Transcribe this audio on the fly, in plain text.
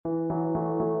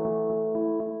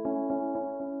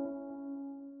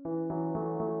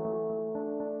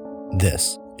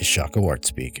This is Shockoe Art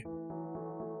Speak.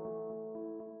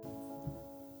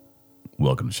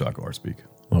 Welcome to Shockoe Art Speak.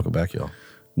 Welcome back, y'all.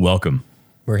 Welcome.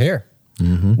 We're here.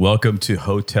 Welcome to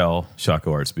Hotel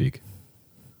Shockoe Art Speak.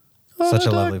 Such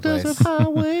a lovely place.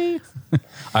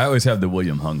 I always have the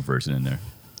William Hung version in there.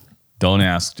 Don't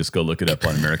ask, just go look it up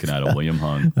on American Idol. William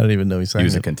Hung. I didn't even know he sang He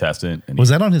was a it. contestant. And Was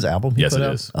that on his album? he Yes, put it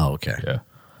out? is. Oh, okay. Yeah.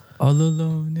 All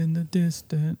alone in the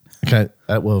distance. Okay.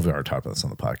 Well, we've already talked about this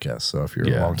on the podcast, so if you're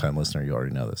Yeah. a long-time listener, you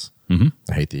already know this. I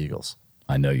hate the Eagles.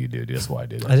 I know you do. That's why I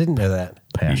did I it. didn't know that.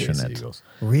 He hates the Passionate. Eagles.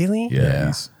 Really?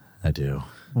 Yeah. I do.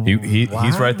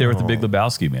 He's right there with the Big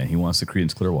Lebowski, man. He wants to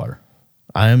Creedence Clearwater.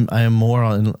 I am more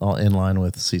in line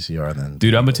with CCR than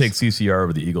Dude, I'm going to take CCR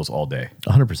over the Eagles all day.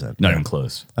 100%. Not even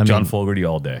close. I mean- John Fogerty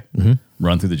all day.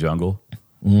 Run through the jungle.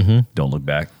 Don't look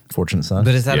back. Fortunate Son.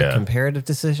 But is that Yeah. a comparative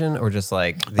decision or just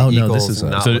like the Oh, no, Eagles this is a-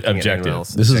 not It's an looking at objective. anyone else?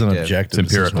 this is an objective.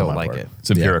 It's empirical. decision on Don't my like part. it.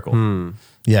 It's empirical.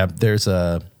 Yeah, there's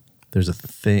a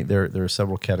thing. There are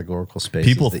several categorical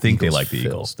spaces. People that think they Eagles like the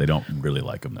fill. Eagles. They don't really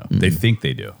like them, though. They think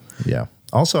they do. Yeah.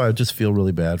 Also, I just feel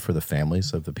really bad for the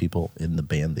families of the people in the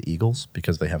band, the Eagles,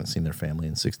 because they haven't seen their family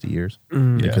in 60 years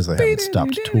because they haven't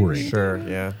stopped touring. Sure,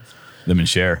 yeah. Them and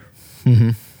Cher.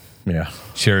 Yeah.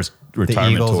 Cher's The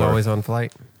retirement Eagles tour. always on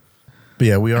flight. But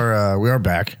yeah, we are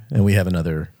back, and we have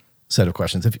another set of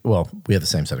questions. We have the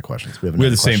same set of questions. We have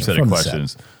another the same question set of from the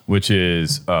questions, which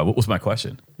is what was my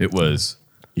question? It was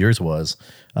Yours was,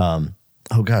 oh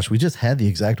gosh, we just had the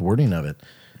exact wording of it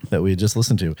that we had just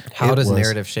listened to. How It does was-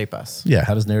 narrative shape us? Yeah,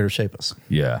 how does narrative shape us?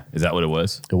 yeah. Is that what it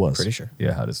was? It was Pretty sure.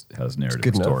 Yeah. How does narrative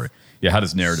good or story? enough. Yeah. How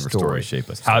does narrative or story Story. shape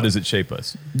us? How does it shape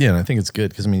us? Yeah, and I think it's good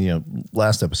because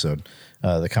last episode,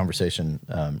 the conversation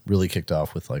really kicked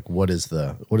off with like, what is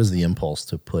the impulse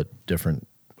to put different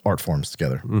art forms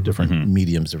together, different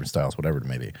mediums, different styles, whatever it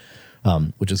may be,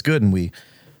 which is good. And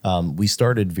we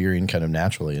started veering kind of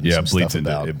naturally into Yeah. some stuff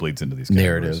about It bleeds into these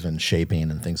narrative categories. and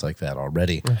shaping and things like that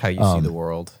already. How you see the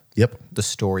world. Yep. The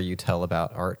story you tell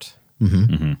about art.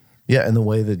 Yeah, and the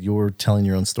way that you're telling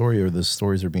your own story, or the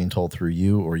stories are being told through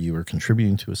you, or you are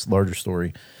contributing to a larger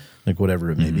story, like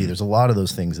whatever it may be. There's a lot of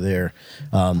those things there,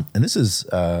 and this is,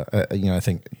 I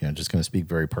think, just going to speak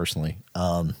very personally.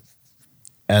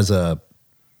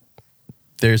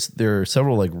 There are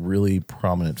several like really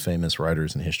prominent, famous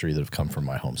writers in history that have come from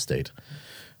my home state.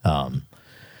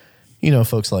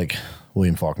 Folks like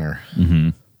William Faulkner,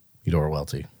 Eudora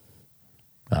Welty.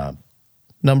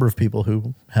 Number of people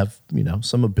who have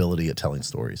some ability at telling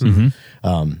stories.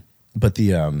 But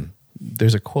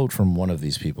there's a quote from one of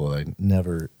these people that I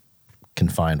never can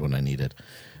find when I need it,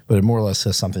 but it more or less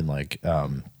says something like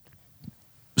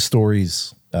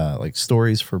stories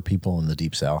for people in the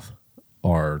Deep South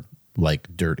are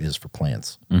like dirt is for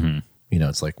plants.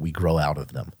 It's like we grow out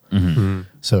of them.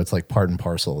 So it's like part and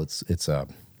parcel.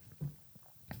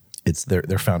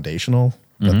 They're foundational,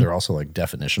 but they're also like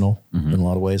definitional in a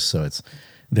lot of ways. So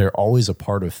they're always a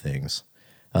part of things.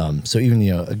 So even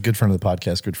a good friend of the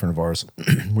podcast, good friend of ours,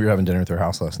 we were having dinner at their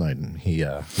house last night, and he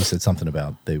said something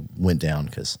about they went down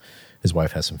because his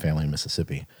wife has some family in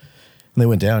Mississippi, and they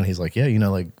went down. And he's like,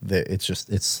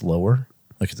 it's slower,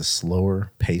 like it's a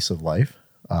slower pace of life,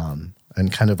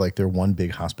 and kind of like their one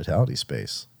big hospitality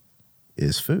space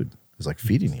is food. It's like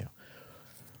feeding you.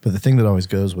 But the thing that always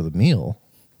goes with a meal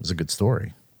is a good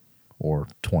story, or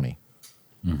 20.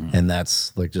 And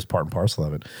that's like just part and parcel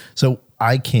of it. So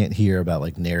I can't hear about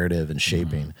like narrative and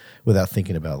shaping without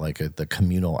thinking about like the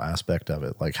communal aspect of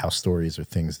it, like how stories are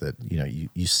things that,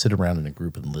 you sit around in a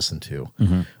group and listen to,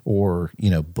 or,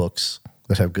 books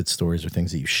that have good stories are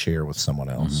things that you share with someone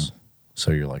else. So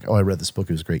you're like, oh, I read this book.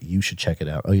 It was great. You should check it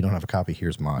out. Oh, you don't have a copy?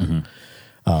 Here's mine.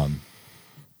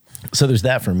 So there's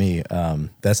that for me.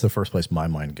 That's the first place my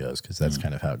mind goes, because that's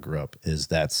kind of how it grew up.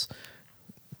 That's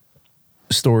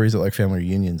stories at like family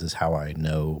reunions is how I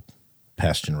know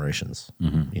past generations.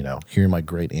 Hearing my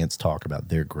great aunts talk about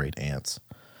their great aunts.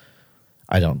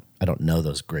 I don't know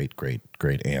those great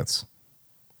aunts,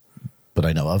 but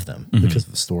I know of them because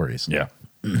of the stories. Yeah.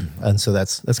 And so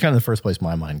that's kind of the first place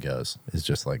my mind goes, is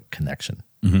just like connection,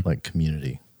 like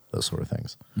community, those sort of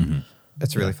things.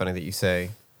 It's really funny that you say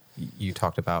you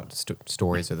talked about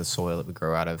stories of the soil that we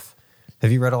grow out of.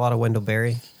 Have you read a lot of Wendell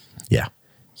Berry? Yeah.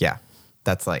 Yeah.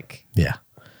 That's like, Yeah.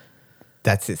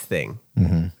 that's his thing.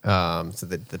 So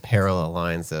the parallel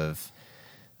lines of,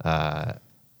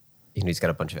 he's got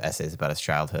a bunch of essays about his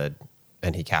childhood,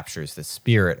 and he captures the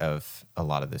spirit of a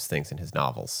lot of those things in his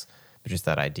novels. But just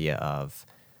that idea of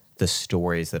the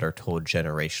stories that are told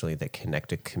generationally that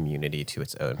connect a community to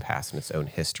its own past and its own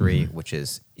history, which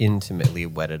is intimately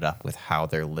wedded up with how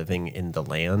they're living in the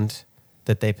land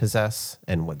that they possess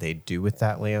and what they do with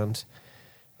that land.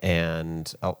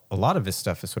 And a lot of his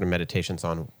stuff is sort of meditations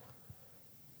on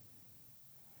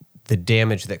the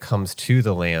damage that comes to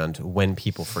the land when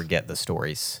people forget the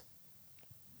stories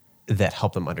that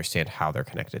help them understand how they're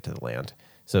connected to the land.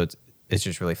 So it's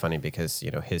just really funny because,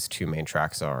 his two main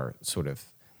tracks are sort of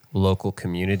local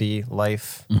community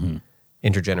life,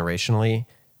 intergenerationally,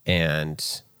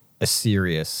 and a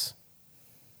serious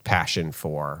passion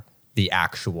for the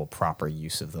actual proper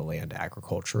use of the land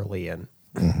agriculturally and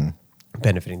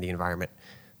benefiting the environment.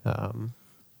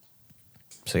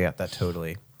 So yeah, that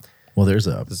totally Well, is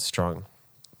a strong.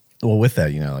 Well, with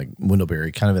that, like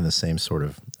Wendell-Berry, kind of in the same sort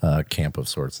of camp of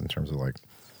sorts in terms of like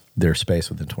their space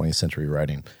within 20th century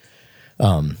writing.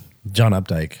 John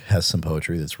Updike has some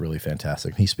poetry that's really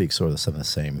fantastic. He speaks sort of some of the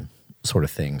same sort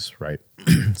of things, right?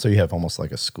 So you have almost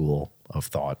like a school of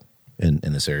thought in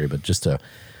this area, but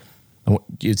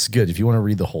it's good. If you want to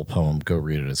read the whole poem, go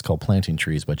read it. It's called Planting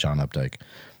Trees by John Updike.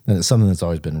 And it's something that's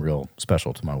always been real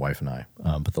special to my wife and I.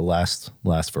 But the last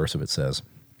verse of it says,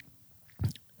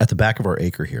 "At the back of our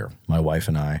acre here, my wife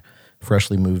and I,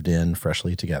 freshly moved in,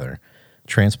 freshly together,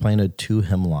 transplanted 2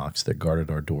 hemlocks that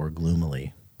guarded our door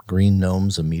gloomily, green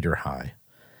gnomes a meter high.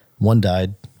 One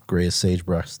died, gray as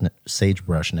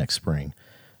sagebrush next spring.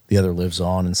 The other lives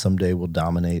on and someday will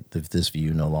dominate this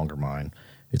view no longer mine.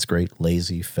 Its great,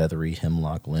 lazy, feathery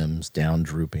hemlock limbs down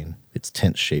drooping, its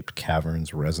tent-shaped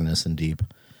caverns resinous and deep.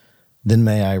 Then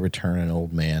may I return an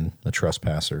old man, a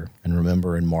trespasser, and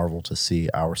remember and marvel to see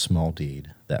our small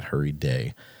deed, that hurried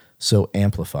day, so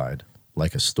amplified,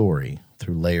 like a story,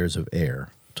 through layers of air,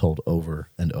 told over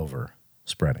and over,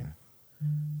 spreading."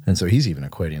 And so he's even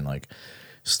equating like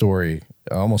story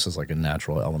almost as like a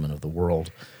natural element of the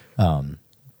world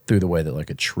through the way that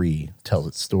like a tree tells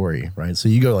its story, right? So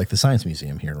you go to like the Science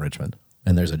Museum here in Richmond,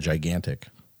 and there's a gigantic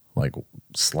like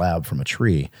slab from a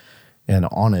tree, and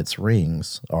on its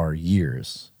rings are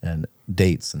years and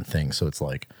dates and things. So it's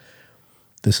like,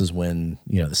 this is when,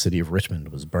 the city of Richmond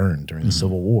was burned during the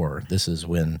Civil War. This is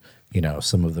when,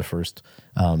 some of the first,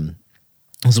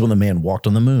 this is when the man walked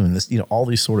on the moon. This, all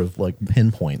these sort of like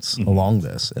pinpoints along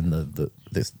this, and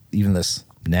this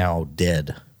now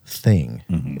dead thing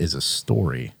is a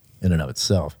story in and of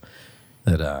itself.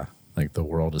 That like the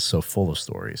world is so full of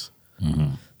stories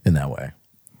in that way.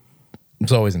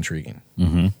 It's always intriguing.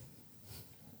 I'm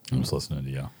just listening to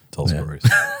you tell stories.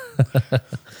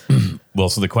 Well,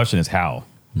 so the question is how?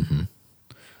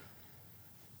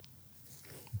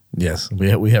 Yes,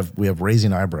 we have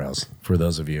raising eyebrows for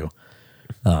those of you.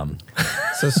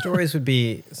 So stories would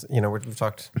be, we've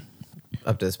talked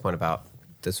up to this point about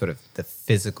the sort of the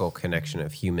physical connection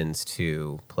of humans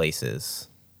to places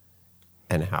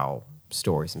and how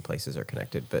stories and places are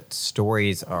connected. But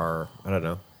stories are, I don't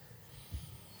know,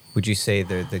 would you say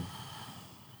they're the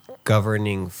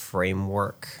governing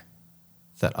framework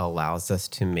that allows us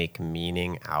to make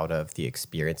meaning out of the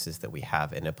experiences that we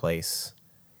have in a place?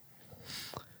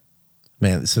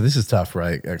 Man, so this is tough,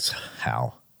 right?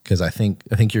 How? Because I think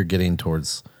you're getting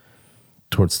towards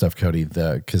stuff, Cody.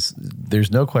 Because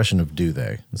there's no question of do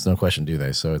they. There's no question do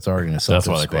they. So it's already in a That's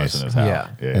why the space. question is how. Yeah.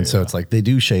 And so it's like they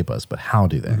do shape us, but how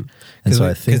do they? And so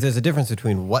I think because there's a difference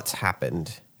between what's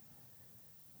happened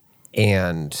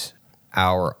and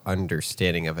our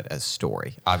understanding of it as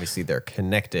story. Obviously, they're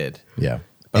connected. yeah.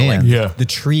 But And the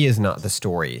tree is not the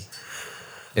story,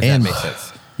 if that makes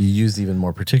sense. you use even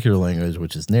more particular language,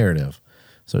 which is narrative.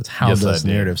 So it's how Yes, does I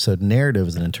do. narrative. So narrative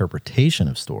is an interpretation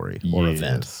of story or Yes.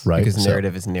 event, right? Because So-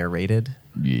 narrative is narrated.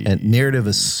 And narrative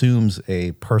assumes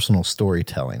a personal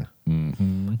storytelling.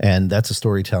 And that's a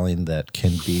storytelling that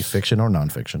can be fiction or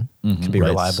nonfiction. It can be Right.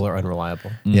 reliable or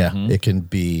unreliable. Yeah. It can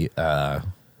be,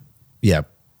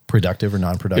 productive or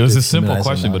non-productive. It was a simple humanizing,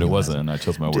 question, but it non-humanizing. wasn't, and I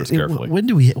chose my words carefully. When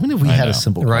have we I had know. a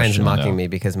simple Ryan's question? mocking know. me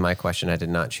because my question, I did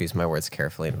not choose my words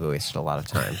carefully, and we wasted a lot of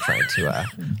time trying to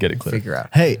Get it clear. figure out.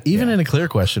 Hey, even in a clear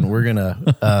question, we're gonna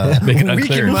Make it we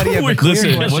unclear. can muddy up a clear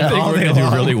Listen, one question thing all we're day going to do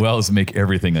long. really well is make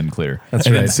everything unclear. That's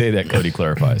and right. then say that Cody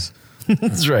clarifies.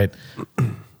 That's right.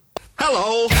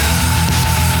 Hello.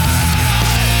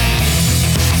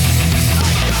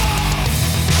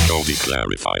 Cody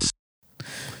clarifies.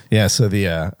 Yeah, so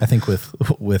I think with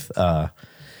that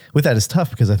it's tough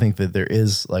because I think that there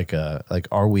is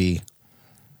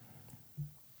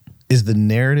is the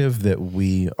narrative that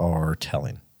we are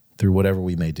telling through whatever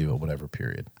we may do at whatever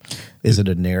period, is it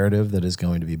a narrative that is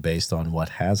going to be based on what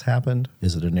has happened?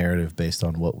 Is it a narrative based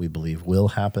on what we believe will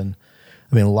happen?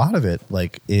 I mean, a lot of it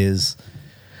is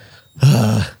this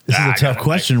is a tough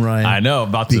question, Ryan. I know.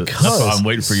 That's why I'm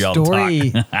waiting for y'all to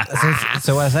Story. talk.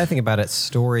 so as I think about it,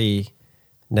 story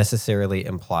necessarily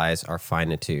implies our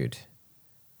finitude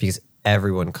because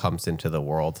everyone comes into the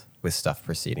world with stuff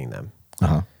preceding them.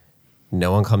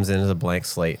 No one comes in as a blank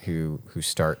slate who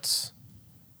starts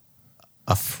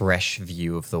a fresh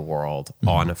view of the world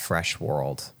on a fresh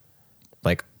world.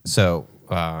 Like, so...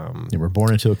 we're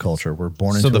born into a culture. We're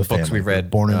born into a family. So the books we read we're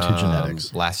born into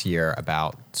genetics. last year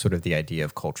about sort of the idea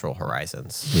of cultural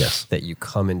horizons. Yes. That you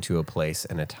come into a place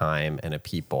and a time and a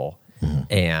people,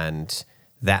 and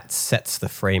that sets the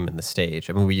frame and the stage.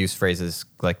 I mean, we use phrases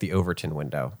like the Overton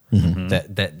window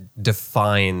that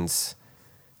defines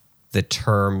the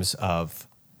terms of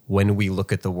when we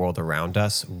look at the world around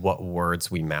us, what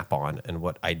words we map on and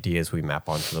what ideas we map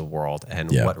onto the world and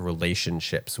what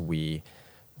relationships we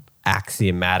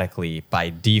axiomatically by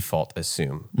default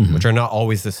assume, which are not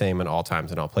always the same in all times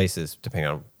and all places,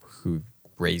 depending on who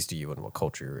raised you and what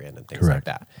culture you're in and things like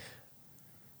that.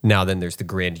 Now, then there's the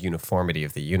grand uniformity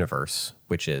of the universe,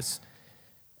 which is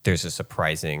there's a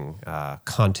surprising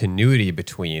continuity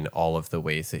between all of the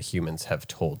ways that humans have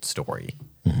told story,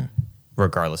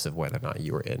 regardless of whether or not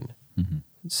you were in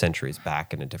centuries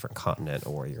back in a different continent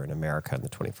or you're in America in the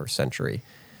 21st century.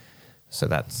 So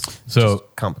that's just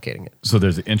complicating it. So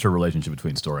there's an interrelationship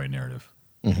between story and narrative.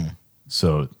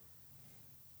 So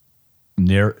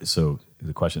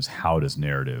the question is, how does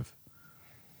narrative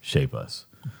shape us?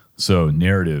 So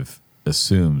narrative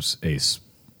assumes a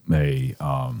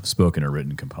spoken or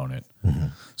written component.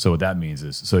 So what that means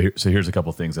is, so here's a couple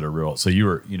of things that are real. So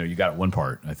you got one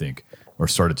part, I think, or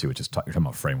started to, which is you're talking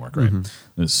about framework, right?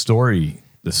 The story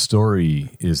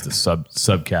is the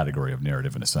subcategory of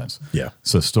narrative in a sense. Yeah.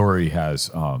 So story has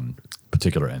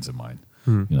particular ends in mind.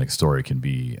 Like story can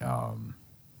be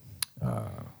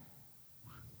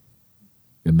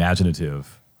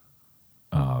imaginative.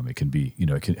 It can be,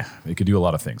 it can do a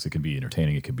lot of things. It can be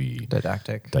entertaining. It can be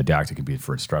didactic. It can be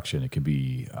for instruction. It can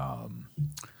be,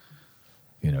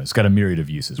 it's got a myriad of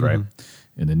uses, right?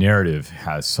 And the narrative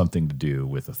has something to do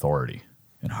with authority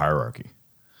and hierarchy.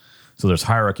 So there's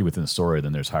hierarchy within the story,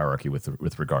 then there's hierarchy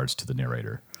with regards to the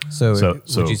narrator. So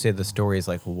would you say the story is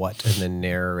like what and the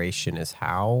narration is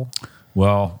how?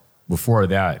 Well, before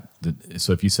that,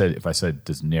 so if I said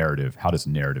how does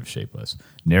narrative shape us?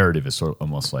 Narrative is sort of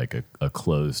almost like a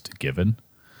closed given.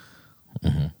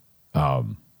 And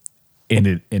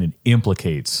it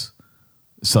implicates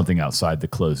something outside the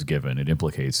closed given. It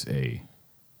implicates a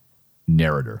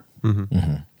narrator.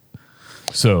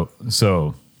 So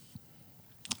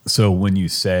when you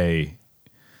say,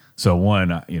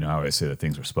 one, I always say that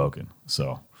things are spoken.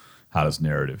 So how does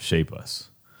narrative shape us?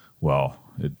 Well,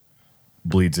 it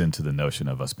bleeds into the notion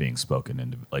of us being spoken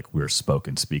into, like we're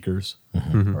spoken speakers,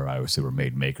 or I always say we're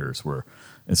made makers.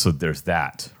 And so there's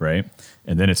that, right?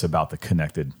 And then it's about the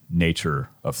connected nature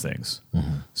of things.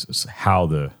 So it's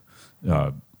how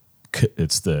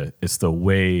it's the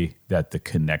way that the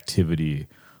connectivity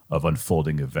of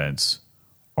unfolding events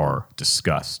are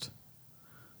discussed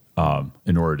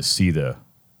in order to see the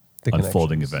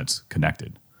unfolding events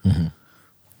connected. And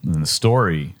the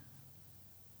story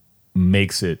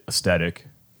makes it aesthetic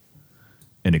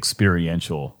and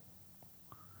experiential.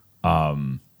 They're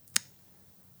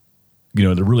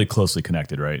really closely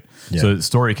connected, right? Yeah. So the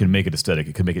story can make it aesthetic,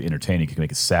 it can make it entertaining, it can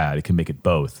make it sad, it can make it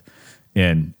both.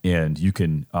 And you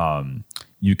can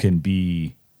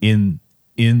be in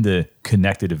the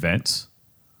connected events,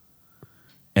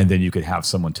 and then you could have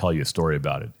someone tell you a story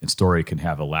about it. And story can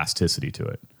have elasticity to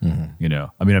it.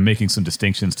 I'm making some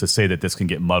distinctions to say that this can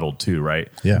get muddled too, right?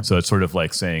 Yeah. So it's sort of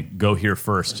like saying, go here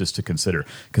first just to consider.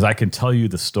 Because I can tell you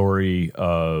the story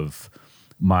of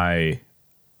my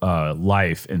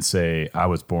life and say, I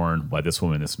was born by this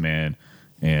woman, this man,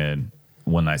 and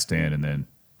one night stand, and then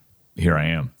here I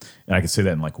am. And I can say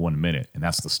that in like 1 minute, and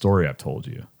that's the story I've told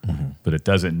you. But it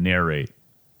doesn't narrate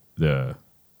the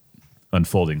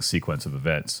unfolding sequence of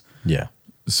events. Yeah.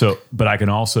 So, but I can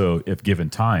also, if given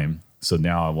time, so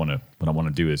now what I want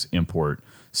to do is import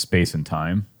space and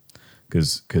time,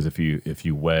 because if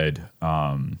you wed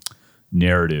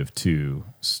narrative to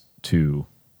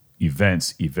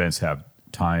events have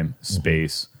time,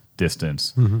 space,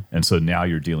 distance, and so now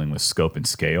you're dealing with scope and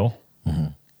scale,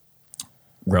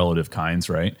 relative kinds,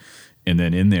 right? And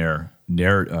then in there,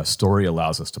 story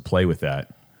allows us to play with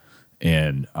that,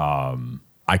 and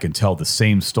I can tell the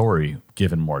same story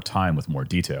given more time with more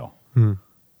detail,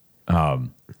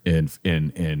 and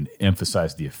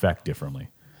emphasize the effect differently.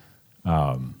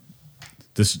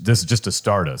 This is just to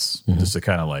start us, just to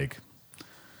kind of like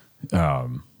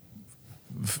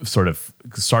sort of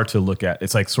start to look at.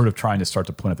 It's like sort of trying to start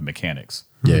to point at the mechanics.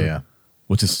 Yeah.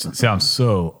 Which sounds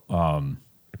so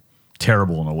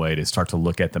terrible in a way to start to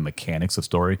look at the mechanics of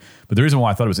story. But the reason why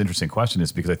I thought it was an interesting question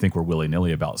is because I think we're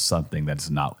willy-nilly about something that's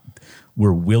not.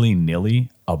 We're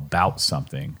willy-nilly about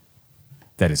something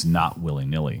that is not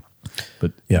willy-nilly.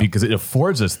 But Yeah. because it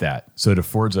affords us that. So it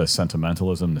affords us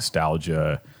sentimentalism,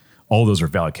 nostalgia, all those are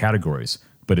valid categories.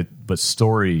 But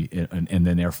story and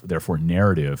then therefore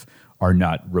narrative are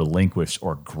not relinquished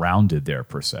or grounded there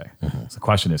per se. So the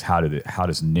question is, how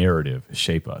does narrative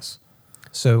shape us?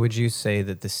 So would you say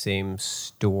that the same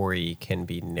story can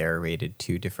be narrated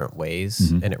two different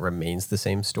ways and it remains the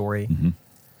same story?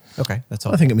 Okay, that's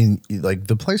all. I think, like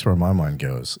the place where my mind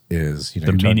goes is,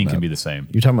 The meaning can be the same.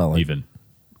 You're talking about like even.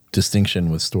 distinction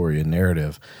with story and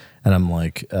narrative. And I'm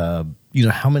like, how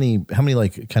many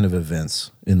like kind of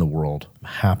events in the world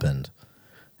happened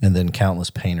and then countless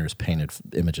painters painted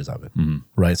images of it.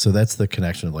 Right. So that's the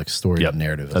connection of like story and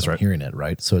narrative. As That's I'm right. hearing it.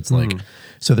 Right. So it's like,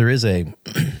 so there is a,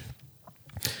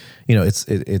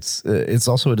 it's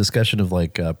also a discussion of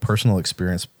like personal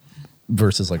experience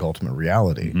versus like ultimate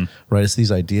reality. Right. It's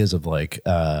these ideas of like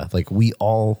we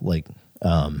all like,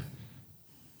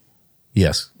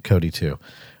 yes, Cody too.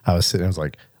 I was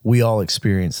like, we all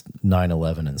experienced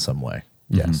 9/11 in some way.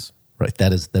 Yes. Right.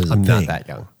 That is a I'm thing. not that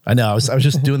young. I know. I was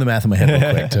just doing the math in my head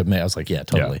real quick to me. I was like, yeah,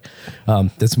 totally.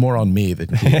 It's more on me than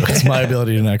you. It's my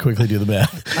ability to not quickly do the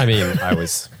math. I mean, I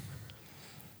was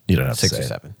You don't have 6 to or say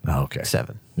it. 7. Oh, okay.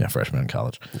 7. Yeah, freshman in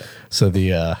college. So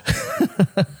the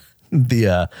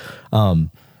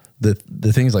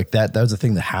things like that was a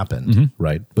thing that happened,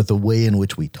 right? But the way in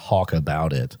which we talk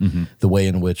about it, the way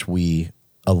in which we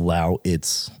allow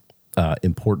its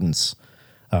importance,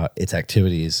 its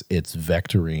activities, its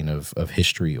vectoring of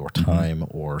history or time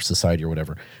or society or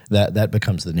whatever, that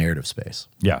becomes the narrative space.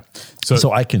 Yeah.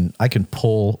 So I can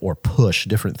pull or push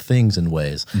different things in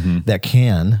ways that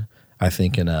can, I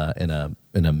think, in a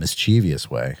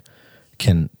mischievous way,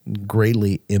 can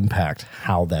greatly impact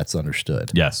how that's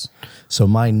understood. Yes. So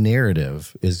my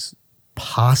narrative is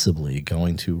possibly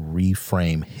going to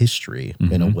reframe history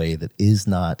in a way that is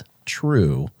not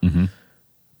true,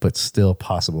 but still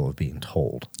possible of being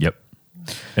told. Yep.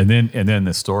 And then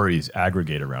the stories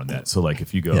aggregate around that. So like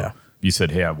if you go, Yeah. you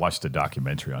said, hey, I watched a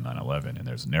documentary on 9/11 and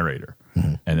there's a narrator,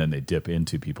 and then they dip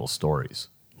into people's stories.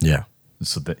 Yeah.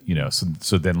 So that,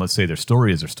 so then let's say their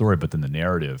story is their story, but then the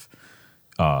narrative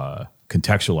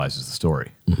contextualizes the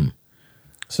story.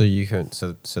 So you can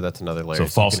so that's another layer. So you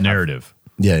false can have- narrative.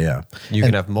 Yeah. You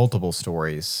can have multiple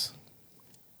stories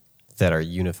that are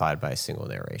unified by a single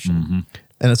narration.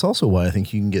 And it's also why I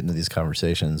think you can get into these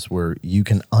conversations where you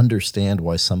can understand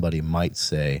why somebody might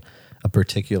say a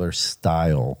particular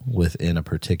style within a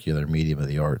particular medium of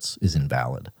the arts is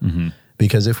invalid.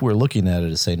 Because if we're looking at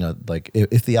it as saying, no, like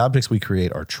if the objects we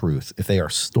create are truth, if they are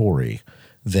story,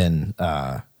 then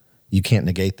you can't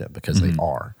negate them because they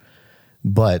are.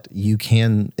 But you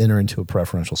can enter into a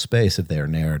preferential space if they are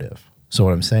narrative. So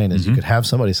what I'm saying is you could have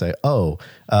somebody say,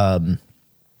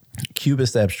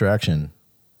 Cubist abstraction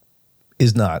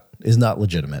is not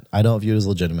legitimate. I don't view it as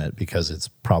legitimate because it's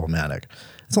problematic.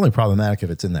 It's only problematic if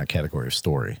it's in that category of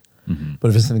story. But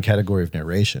if it's in the category of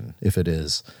narration, if it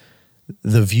is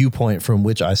the viewpoint from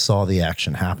which I saw the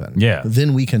action happen,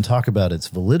 then we can talk about its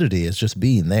validity as just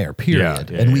being there, period.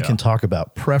 And we can talk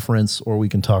about preference, or we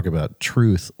can talk about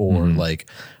truth, or like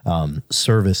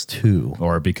service to.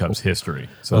 Or it becomes history.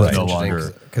 So it's no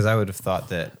longer. Because I would have thought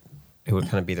that it would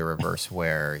kind of be the reverse,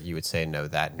 where you would say, no,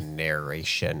 that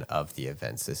narration of the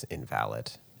events is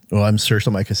invalid. Well, I'm sure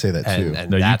somebody could say that too. And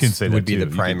No, you that's can say that would be too. the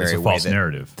It's primary a way false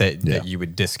narrative. that you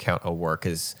would discount a work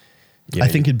as. I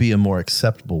think it'd be a more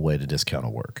acceptable way to discount a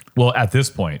work. Well, at this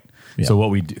point, so what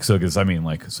we do, because I mean,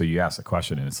 like, so you ask a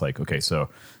question and it's like, okay, so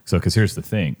because here's the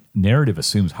thing, narrative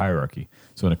assumes hierarchy.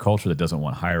 So in a culture that doesn't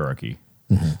want hierarchy,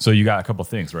 so you got a couple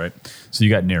things, right? So you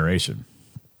got narration,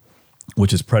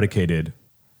 which is predicated,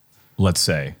 let's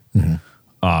say,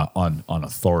 on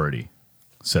authority.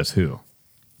 Says who?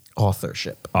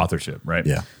 authorship, right?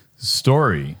 Yeah.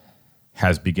 Story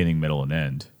has beginning, middle, and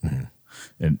end.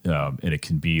 And it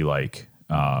can be like,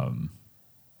 now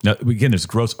again, there's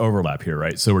gross overlap here,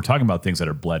 right? So we're talking about things that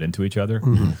are bled into each other.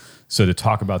 So to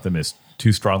talk about them as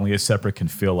too strongly as separate can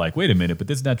feel like, wait a minute, but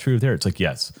this is not true there. It's like,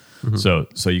 yes. So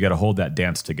you got to hold that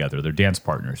dance together. They're dance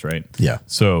partners, right? Yeah.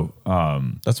 So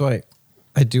that's why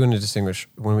I do want to distinguish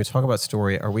when we talk about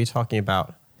story. Are we talking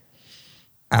about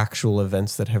actual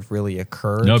events that have really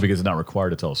occurred? no, because it's not required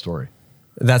to tell a story.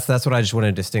 That's what I just want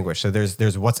to distinguish. So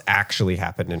there's what's actually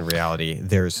happened in reality.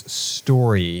 There's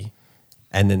story,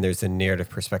 and then there's a narrative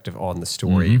perspective on the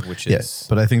story, which is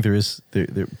But I think there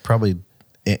probably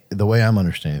the way I'm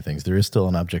understanding things, there is still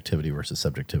an objectivity versus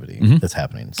subjectivity that's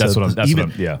happening. That's what I'm-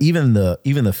 even, yeah. Even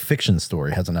the fiction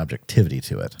story has an objectivity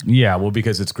to it. Yeah, well,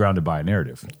 because it's grounded by a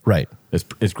narrative. Right.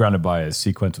 It's grounded by a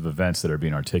sequence of events that are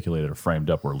being articulated or framed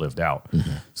up or lived out.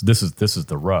 So this is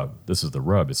the rub. This is the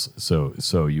rub. It's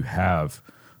so you have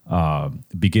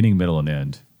beginning, middle, and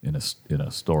end in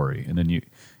a story, and then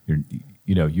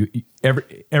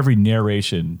every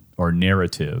narration or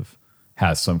narrative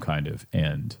has some kind of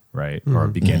end, right, or a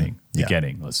beginning. Yeah.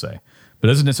 Beginning, let's say, but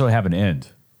it doesn't necessarily have an end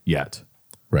yet.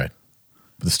 Right.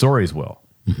 But the stories will,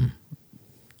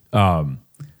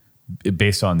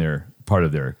 based on their part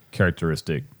of their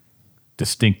characteristic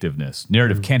distinctiveness.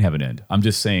 Narrative can have an end. I'm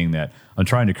just saying that I'm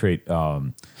trying to create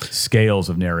scales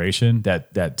of narration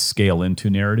that scale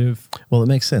into narrative. Well, it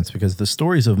makes sense because the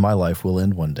stories of my life will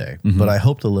end one day, but I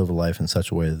hope to live a life in such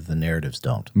a way that the narratives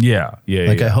don't. Yeah.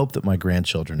 I hope that my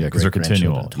grandchildren and because they're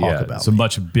continual. talk about it's a me.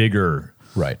 much bigger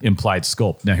Right. implied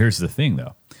scope. Now, here's the thing,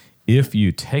 though. If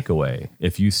you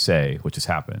say, which has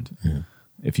happened,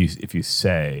 if you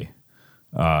say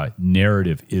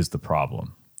narrative is the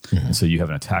problem, and so you have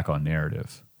an attack on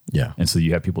narrative, Yeah. and so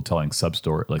you have people telling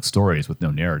stories with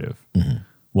no narrative.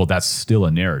 Well, that's still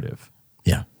a narrative.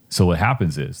 Yeah. So what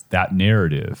happens is that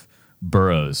narrative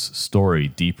burrows story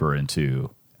deeper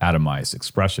into atomized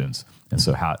expressions, and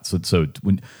so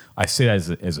when I say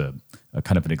that as a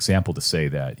kind of an example to say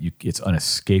that it's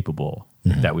unescapable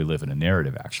that we live in a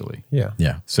narrative, actually. Yeah.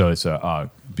 Yeah. So it's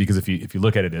because if you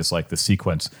look at it as like the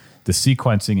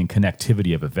sequencing and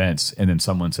connectivity of events, and then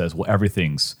someone says, well,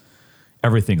 everything's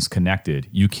connected.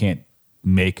 You can't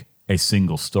make a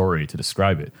single story to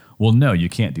describe it. Well, no, you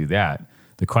can't do that.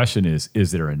 The question is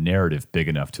there a narrative big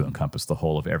enough to encompass the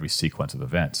whole of every sequence of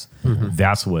events?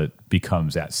 That's what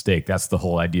becomes at stake. That's the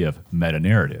whole idea of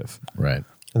meta-narrative. Right.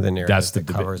 The narrative That's that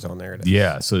the covers all narratives.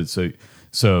 Yeah.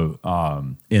 So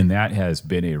and that has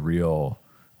been a real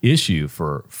issue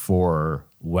for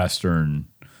Western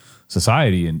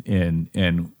society,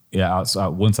 and outside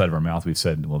one side of our mouth we've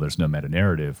said, well, there's no meta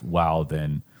narrative, while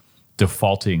then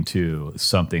defaulting to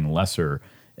something lesser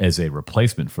as a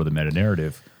replacement for the meta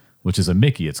narrative, which is a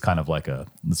Mickey. It's kind of like a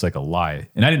lie.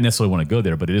 And I didn't necessarily want to go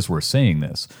there, but it is worth saying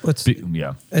this.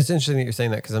 Yeah. It's interesting that you're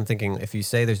saying that because I'm thinking if you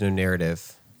say there's no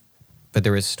narrative, but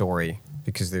there is story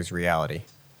because there's reality,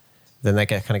 then that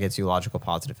kind of gets you logical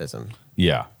positivism.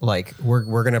 Yeah. Like we're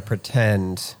going to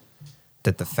pretend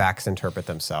that the facts interpret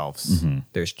themselves.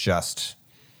 There's just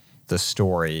the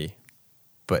story,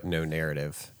 but no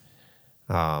narrative.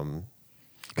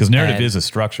 Because narrative is a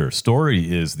structure.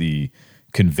 Story is the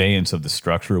conveyance of the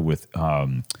structure with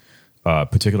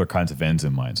particular kinds of ends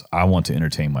in mind. I want to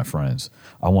entertain my friends.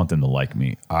 I want them to like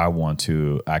me. I want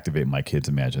to activate my kids'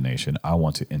 imagination. I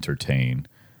want to entertain.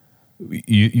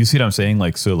 You see what I'm saying?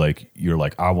 You're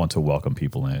like, I want to welcome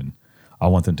people in. I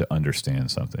want them to understand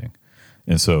something.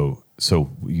 And so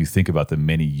you think about the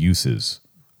many uses,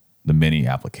 the many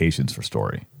applications for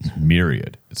story. It's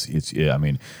myriad. I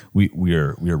mean, we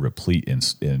are replete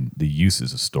in the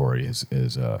uses of story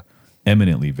is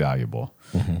eminently valuable.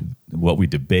 What we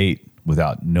debate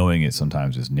without knowing it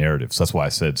sometimes is narrative. So that's why I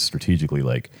said strategically,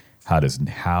 like, how does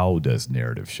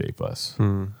narrative shape us?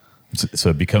 So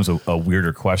it becomes a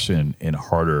weirder question and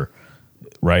harder,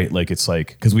 right? Like it's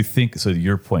like, because we think, so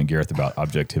your point, Gareth, about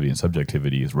objectivity and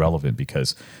subjectivity is relevant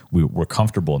because we're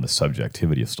comfortable in the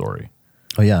subjectivity of story.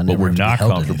 Oh yeah. But we're not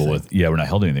comfortable with. we're not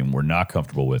held anything. We're not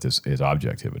comfortable with is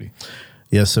objectivity.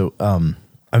 Yeah. So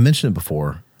I mentioned it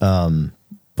before,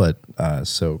 but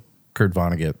so Kurt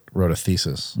Vonnegut wrote a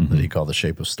thesis that he called The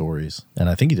Shape of Stories. And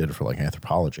I think he did it for like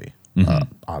anthropology,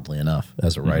 oddly enough,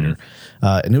 as a writer.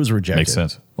 And it was rejected. Makes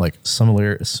sense. Like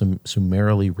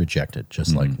summarily rejected.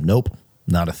 Just like, nope,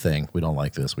 not a thing. We don't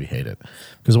like this. We hate it.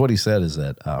 Because what he said is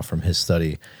that from his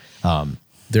study,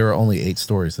 there are only 8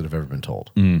 stories that have ever been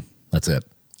told. That's it.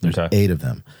 There's 8 of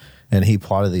them. And he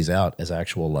plotted these out as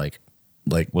actual like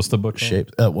what's the book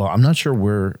shape? Well, I'm not sure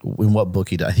in what book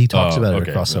he does. He talks about it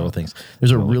across several things.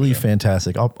 There's a really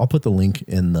fantastic. I'll put the link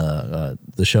in the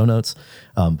show notes.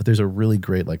 But there's a really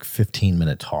great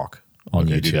 15-minute talk on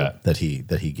YouTube that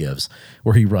he gives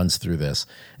where he runs through this.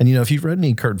 And if you've read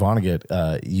any Kurt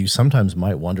Vonnegut, you sometimes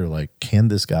might wonder can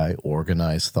this guy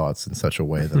organize thoughts in such a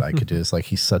way that I could do this?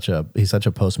 He's such a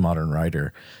postmodern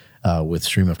writer with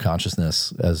stream of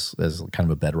consciousness as kind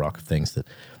of a bedrock of things that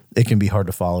it can be hard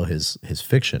to follow his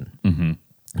fiction.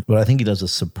 But I think he does a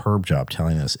superb job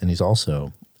telling this. And he's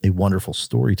also a wonderful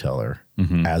storyteller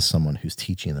as someone who's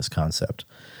teaching this concept.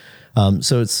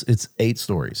 So it's 8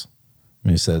 stories. And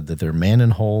he said that they're man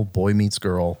and whole, boy meets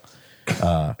girl,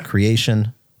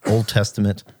 creation, Old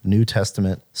Testament, New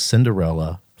Testament,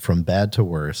 Cinderella, from bad to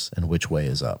worse, and which way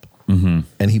is up. And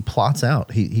he plots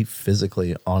out, he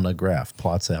physically on a graph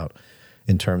plots out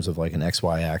in terms of like an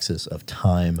XY axis of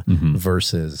time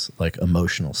versus like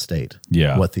emotional state,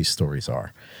 what these stories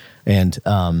are. And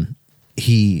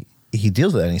he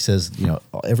deals with that, and he says, you know,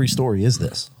 every story is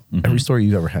this. Every story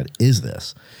you've ever had is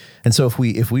this. And so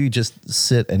if we just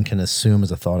sit and can assume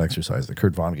as a thought exercise that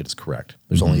Kurt Vonnegut is correct,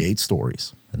 there's only 8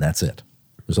 stories, and that's it.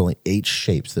 There's only 8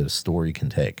 shapes that a story can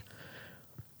take.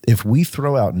 If we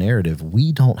throw out narrative,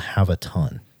 we don't have a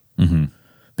ton,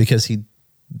 because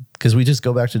we just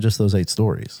go back to just those 8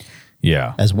 stories,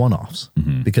 as one-offs.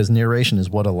 Because narration is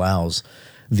what allows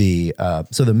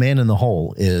so the man in the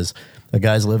hole is a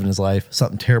guy's living his life,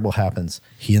 something terrible happens,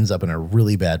 he ends up in a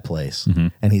really bad place,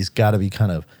 and he's got to be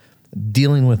kind of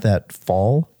dealing with that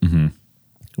fall,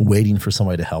 waiting for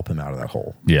somebody to help him out of that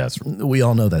hole. We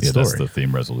all know that story. That's the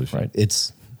theme resolution, right?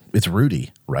 It's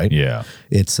Rudy, right?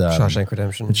 It's Shawshank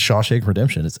Redemption. It's Shawshank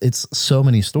Redemption. It's so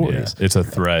many stories. It's a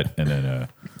threat and then a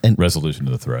resolution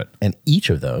to the threat, and each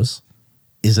of those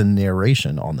is a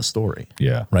narration on the story.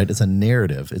 Right. It's a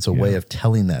narrative. It's a way of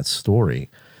telling that story,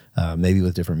 maybe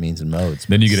with different means and modes.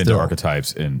 Then you get into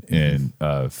archetypes and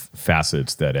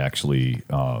facets that actually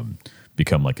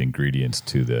become like ingredients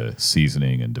to the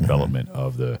seasoning and development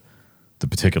of the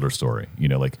particular story. You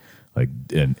know,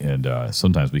 and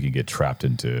sometimes we can get trapped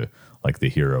into like the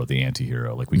hero, the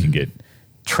anti-hero. Like we can get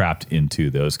trapped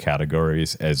into those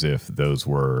categories as if those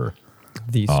were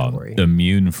the story,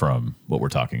 immune from what we're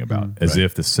talking about, as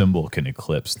if the symbol can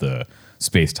eclipse the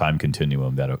space-time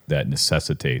continuum that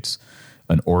necessitates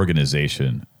an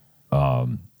organization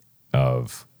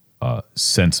of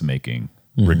sense making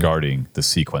regarding the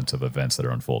sequence of events that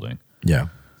are unfolding.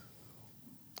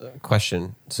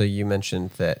 Question. So you mentioned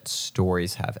that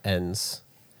stories have ends.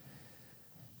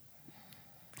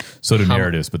 So do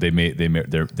narratives, but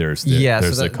there's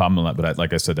a common, but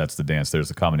like I said, that's the dance.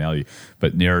 There's a commonality,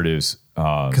 but narratives,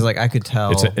 because like I could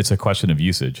tell, it's a question of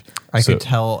usage. I could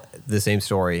tell the same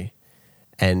story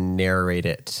and narrate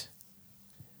it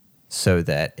so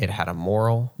that it had a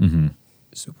moral,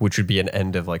 which would be an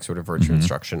end of like sort of virtue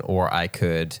instruction, or I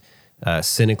could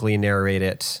cynically narrate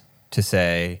it to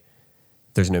say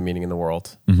there's no meaning in the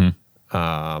world.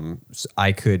 So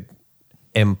I could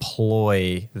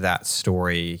employ that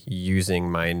story using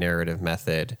my narrative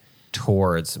method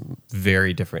towards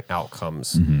very different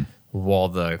outcomes,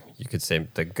 while you could say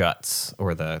the guts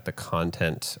or the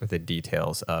content or the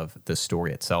details of the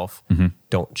story itself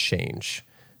don't change.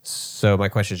 So my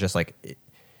question is just like,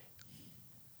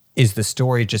 is the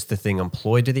story just the thing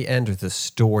employed to the end, or does the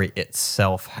story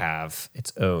itself have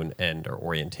its own end or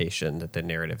orientation that the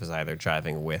narrative is either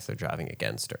driving with or driving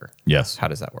against? Or yes, how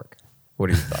does that work? What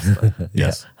are your thoughts on that?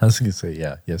 Yes, I was going to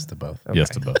say yes to both. Okay. Yes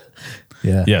to both.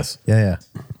 Yes. Yes.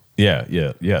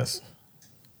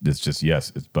 It's just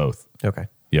yes. It's both. Okay.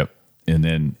 Yep. And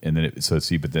then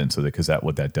because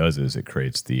what that does is it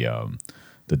creates the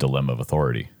dilemma of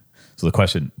authority. So the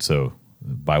question,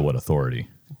 by what authority?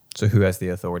 So who has the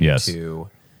authority to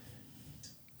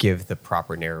give the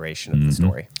proper narration of the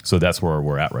story? So that's where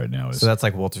we're at right now. So that's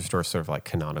like Walter Storr's sort of like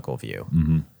canonical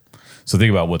view. So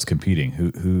think about what's competing.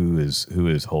 Who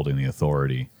is holding the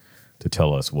authority to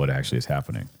tell us what actually is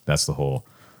happening? That's the whole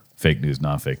fake news,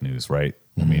 non-fake news, right?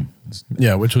 I mean,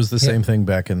 which was the same thing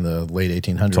back in the late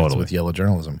 1800s with yellow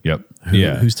journalism. Yep.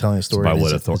 Who's telling a story? By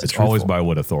what authority? It's always by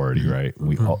what authority, right?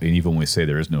 And even when we say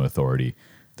there is no authority,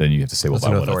 then you have to say, well,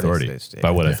 by what authority?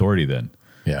 By what authority then?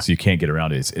 So you can't get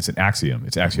around it. It's an axiom.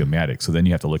 It's axiomatic. So then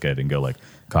you have to look at it and go like,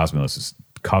 Cosmos is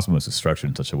structured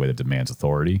in such a way that demands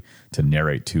authority to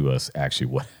narrate to us actually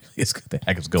what the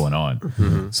heck is going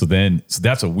on. So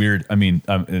that's a weird,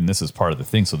 and this is part of the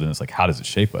thing. So then it's like, how does it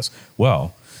shape us?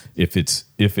 Well, if it's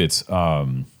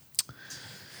how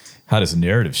does a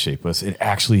narrative shape us? It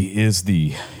actually is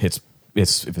if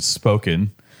it's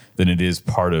spoken, then it is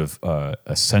part of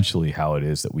essentially how it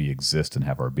is that we exist and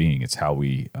have our being. It's how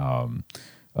we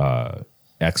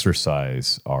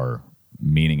exercise our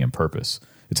meaning and purpose.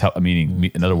 It's how,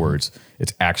 in other words,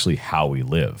 it's actually how we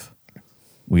live.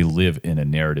 We live in a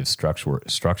narrative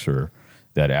structure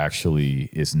that actually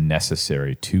is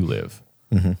necessary to live.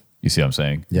 You see what I'm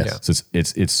saying? Yes. So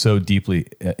it's so deeply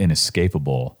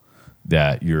inescapable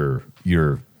that you're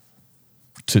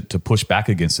to push back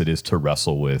against it is to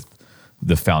wrestle with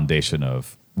the foundation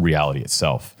of reality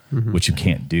itself, which you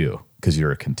can't do because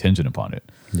you're contingent upon it.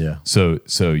 So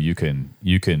you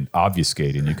can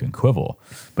obfuscate and you can quibble,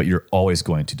 but you're always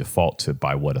going to default to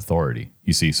by what authority.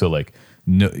 You see, so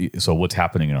what's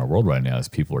happening in our world right now is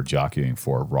people are jockeying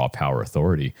for raw power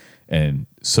authority and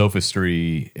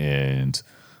sophistry and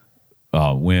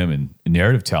whim, and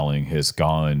narrative telling has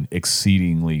gone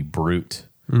exceedingly brute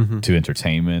to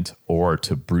entertainment or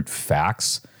to brute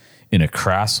facts in a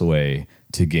crass way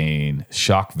to gain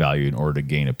shock value in order to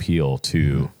gain appeal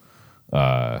to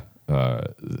the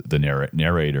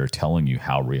narrator telling you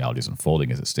how reality is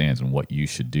unfolding as it stands and what you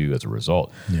should do as a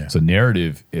result. Yeah. So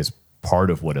narrative is part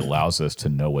of what allows us to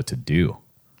know what to do.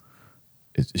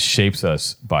 It shapes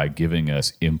us by giving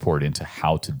us import into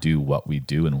how to do what we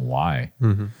do and why.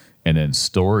 And then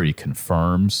story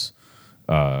confirms,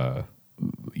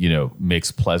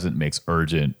 makes pleasant, makes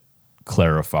urgent,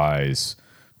 clarifies,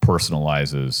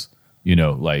 personalizes,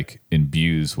 like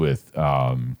imbues with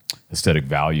aesthetic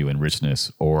value and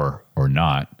richness or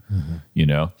not,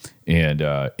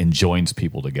 and joins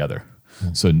people together.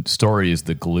 So story is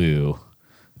the glue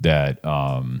that,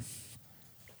 or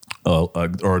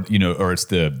it's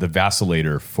the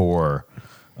vacillator for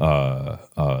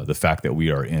the fact that we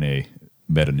are in a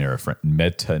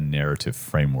meta-narrative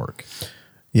framework.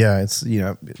 Yeah, it's,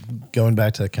 going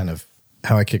back to kind of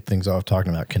how I kicked things off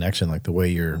talking about connection, like the way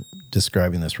you're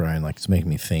describing this, Ryan, like it's making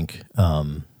me think,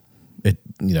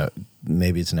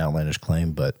 maybe it's an outlandish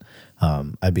claim, but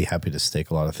I'd be happy to stake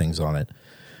a lot of things on it.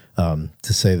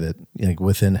 To say that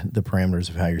within the parameters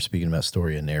of how you're speaking about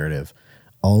story and narrative,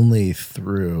 only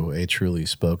through a truly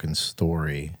spoken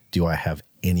story do I have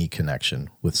any connection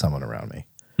with someone around me.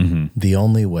 The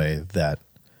only way that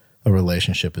a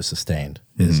relationship is sustained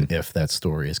is if that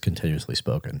story is continuously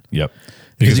spoken. Yep.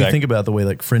 Because you think about the way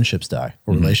like friendships die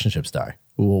or relationships die.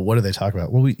 Well, what do they talk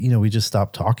about? Well, we just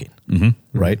stopped talking,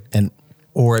 right?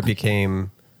 Or it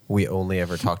became, we only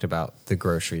ever talked about the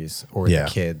groceries or Yeah. the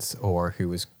kids or who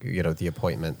was, the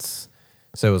appointments.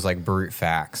 So it was like brute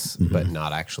facts, but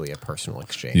not actually a personal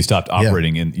exchange. You stopped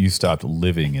operating you stopped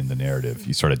living in the narrative.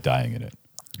 You started dying in it.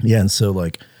 Yeah, and so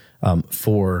like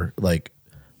for like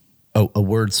a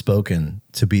word spoken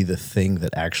to be the thing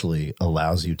that actually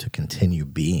allows you to continue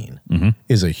being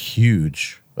is a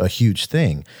huge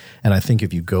thing. And I think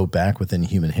if you go back within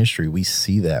human history, we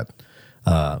see that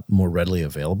more readily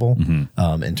available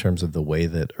in terms of the way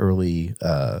that early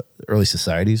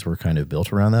societies were kind of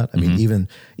built around that. I mean,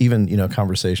 even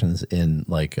conversations in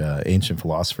like ancient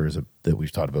philosophers that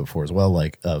we've talked about before as well,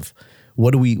 like of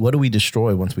what do we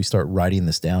destroy once we start writing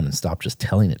this down and stop just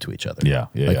telling it to each other?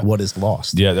 What is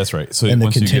lost? Yeah, that's right. So And the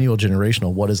once you continual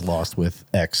generational, what is lost with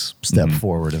X step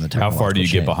forward in the how technological far do you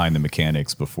chain? get behind the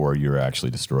mechanics before you're actually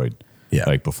destroyed? Yeah.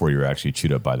 Like before you're actually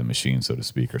chewed up by the machine, so to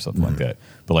speak, or something like that.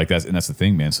 But like that's the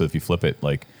thing, man. So if you flip it,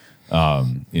 like,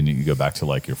 and you go back to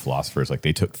like your philosophers, like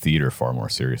they took theater far more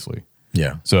seriously.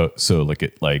 Yeah. So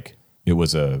it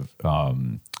was a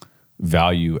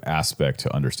value aspect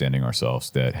to understanding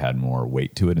ourselves that had more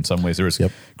weight to it. In some ways, there was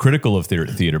critical of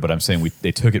theater, but I'm saying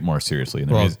they took it more seriously. And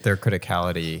their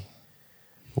criticality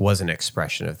was an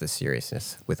expression of the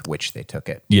seriousness with which they took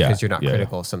it. Yeah, Because you're not yeah.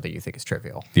 critical of something you think is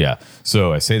trivial. Yeah.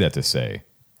 So I say that to say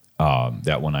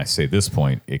that when I say this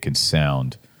point, it can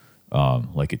sound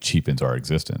like it cheapens our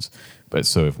existence. But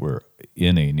so if we're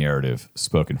in a narrative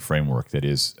spoken framework that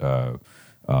is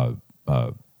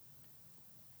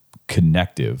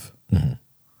connective,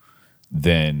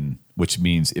 then, which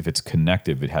means if it's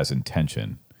connective, it has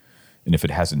intention. And if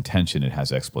it has intention, it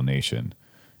has explanation.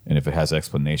 And if it has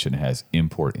explanation, it has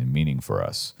import and meaning for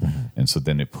us. And so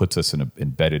then it puts us in an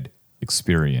embedded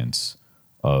experience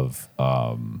of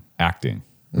acting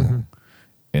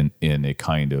in a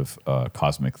kind of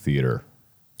cosmic theater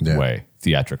way,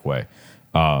 theatric way.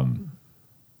 And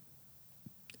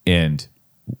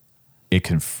it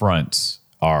confronts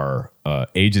our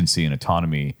agency and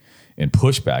autonomy and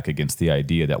pushback against the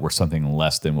idea that we're something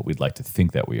less than what we'd like to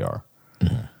think that we are.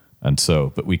 And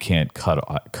so, but we can't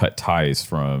cut ties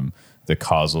from the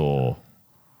causal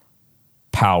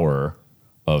power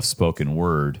of spoken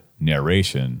word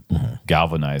narration,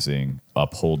 galvanizing,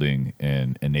 upholding,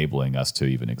 and enabling us to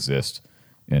even exist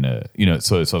in a,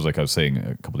 so it sounds like I was saying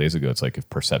a couple days ago, it's like if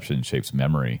perception shapes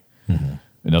memory.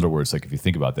 In other words, like if you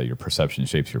think about that, your perception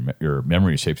shapes your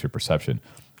memory shapes your perception.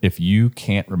 If you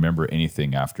can't remember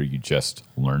anything after you just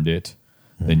learned it,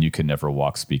 then you can never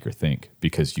walk, speak, or think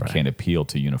because you can't appeal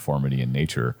to uniformity in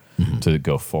nature to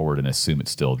go forward and assume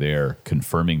it's still there,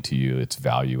 confirming to you its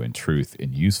value and truth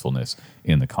and usefulness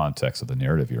in the context of the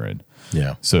narrative you're in.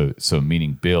 Yeah. So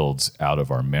meaning builds out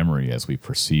of our memory as we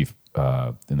perceive.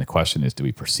 And the question is, do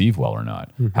we perceive well or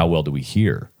not? How well do we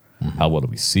hear? How well do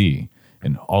we see?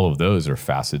 And all of those are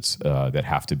facets that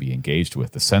have to be engaged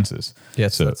with the senses.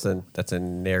 Yes, so that's a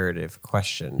narrative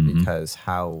question because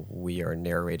how we are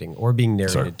narrating or being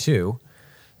narrated to,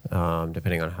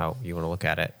 depending on how you want to look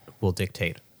at it, will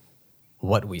dictate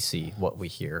what we see, what we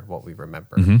hear, what we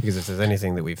remember. Mm-hmm. Because if there's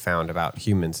anything that we've found about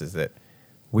humans is that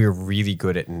we're really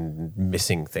good at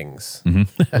missing things.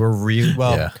 Mm-hmm. We're really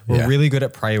Yeah. really good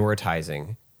at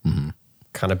prioritizing,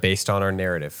 kind of based on our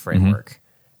narrative framework,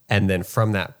 Mm-hmm. and then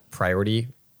from that priority,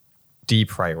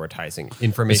 deprioritizing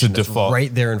information that's default.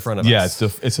 right there in front of Yeah, us.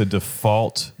 it's a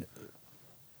default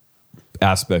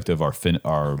aspect of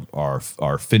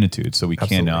our finitude. So we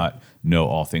cannot know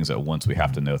all things at once. We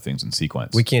have to know things in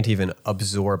sequence. We can't even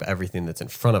absorb everything that's in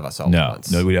front of us all at No,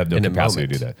 once. no, we have no in a capacity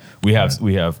to do moment.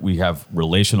 that. We have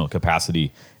relational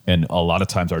capacity, and a lot of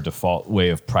times our default way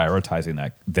of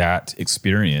prioritizing that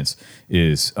experience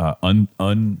is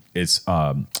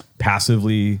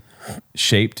passively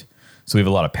shaped. So we have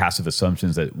a lot of passive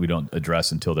assumptions that we don't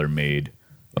address until they're made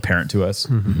apparent to us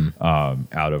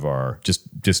out of our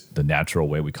just the natural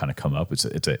way we kind of come up. It's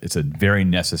a very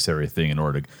necessary thing in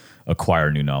order to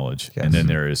acquire new knowledge. Yes. And then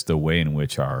there is the way in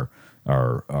which our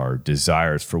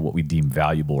desires for what we deem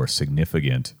valuable or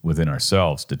significant within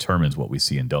ourselves determines what we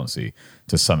see and don't see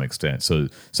to some extent. So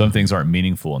some things aren't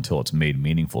meaningful until it's made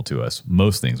meaningful to us.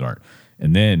 Most things aren't.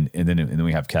 And then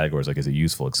we have categories like, is it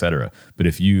useful, et cetera. But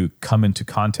if you come into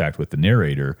contact with the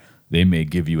narrator, they may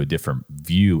give you a different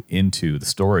view into the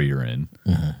story you're in,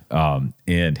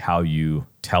 and how you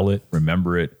tell it,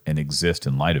 remember it, and exist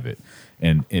in light of it.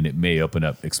 And it may open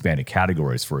up expanded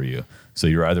categories for you. So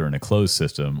you're either in a closed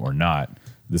system or not.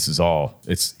 This is all,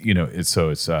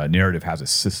 narrative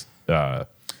has a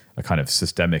kind of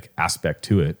systemic aspect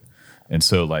to it. And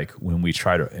so like when we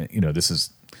try to, it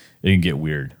can get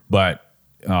weird, but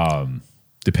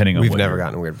depending on We've what never you're-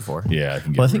 gotten weird before. Yeah, it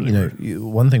can get Well, I think, really weird.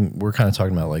 one thing we're kind of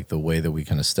talking about, like the way that we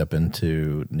kind of step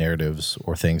into narratives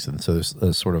or things. And so there's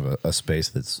a sort of a space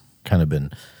that's kind of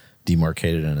been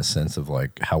demarcated in a sense of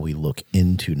like how we look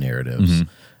into narratives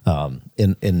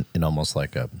in almost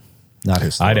like a, not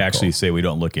historical. I'd actually say we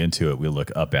don't look into it; we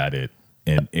look up at it,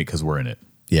 and because we're in it.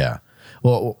 Yeah.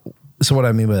 Well, so what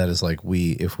I mean by that is like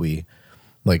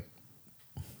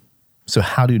so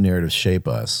how do narratives shape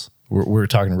us? We're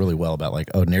talking really well about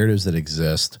like, narratives that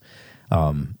exist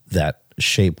that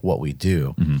shape what we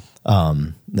do,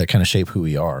 that kind of shape who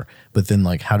we are. But then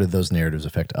like, how do those narratives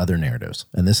affect other narratives?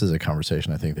 And this is a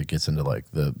conversation I think that gets into like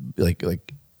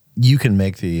like you can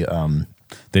make the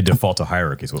They default to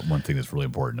hierarchies. One thing that's really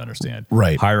important to understand.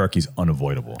 Right. Hierarchy is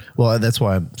unavoidable. Well, that's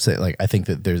why I'm saying, like, I think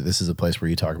that this is a place where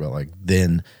you talk about like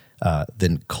then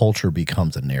culture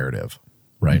becomes a narrative,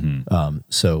 right?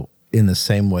 So in the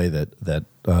same way that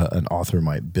an author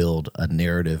might build a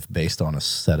narrative based on a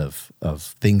set of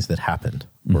things that happened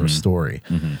or a story,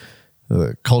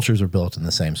 cultures are built in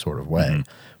the same sort of way,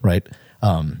 right?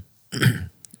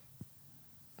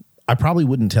 I probably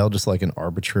wouldn't tell just like an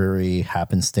arbitrary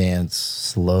happenstance,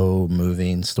 slow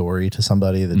moving story to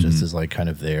somebody that just is like kind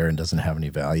of there and doesn't have any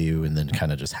value and then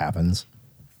kind of just happens.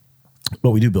 But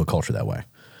we do build culture that way.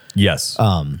 Yes.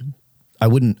 I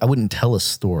wouldn't tell a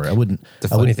story. The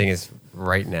funny thing is,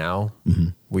 right now,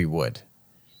 we would.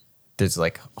 There's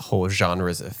like whole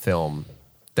genres of film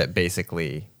that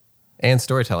basically, and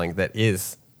storytelling that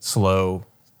is slow,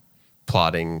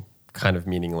 plotting, kind of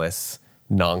meaningless,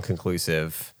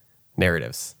 non-conclusive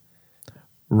narratives.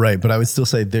 Right, but I would still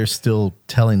say they're still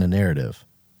telling a narrative.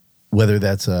 Whether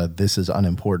that's this is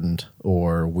unimportant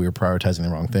or we're prioritizing the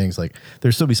wrong things, like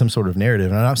there's still be some sort of narrative.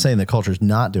 And I'm not saying that culture's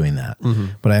not doing that,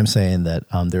 but I am saying that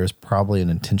there is probably an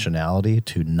intentionality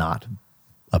to not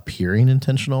appearing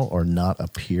intentional or not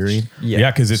appearing.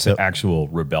 Yeah, because it's an actual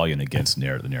rebellion against the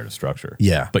narrative structure.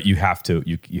 Yeah. But you have to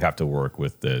work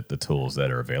with the tools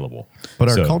that are available. But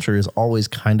our So, culture is always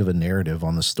kind of a narrative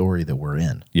on the story that we're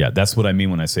in. Yeah, that's what I mean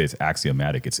when I say it's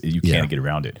axiomatic. You Yeah. can't get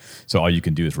around it. So all you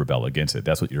can do is rebel against it.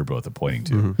 That's what you're both pointing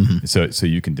to. So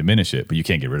you can diminish it, but you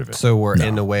can't get rid of it. So we're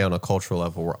in a way on a cultural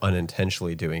level, we're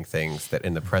unintentionally doing things that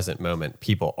in the present moment,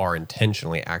 people are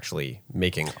intentionally actually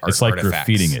making art it's like artifacts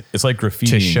graffitiing it. It's like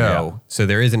graffitiing to show. yeah. So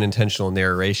there is an intentional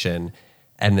narration,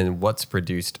 and then what's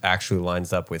produced actually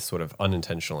lines up with sort of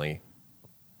unintentionally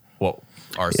what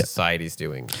our society's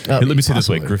doing. Hey, let me say it this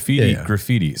way: Possibly.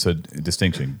 graffiti. So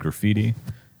distinction: graffiti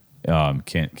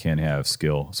can't have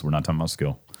skill. So we're not talking about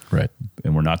skill, Right.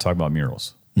 and we're not talking about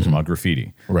murals. We're talking about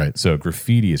graffiti, Right. So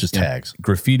graffiti is Just tags.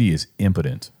 Graffiti is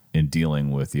impotent in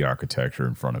dealing with the architecture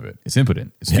in front of it. It's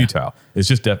impotent. It's futile. It's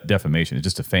just defamation. It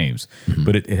just defames.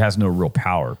 But it has no real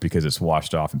power because it's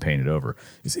washed off and painted over.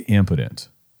 It's impotent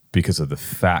because of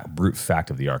the brute fact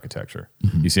of the architecture.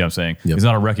 You see what I'm saying? Yep. It's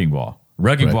not a wrecking ball.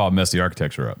 Wrecking Right. ball messed the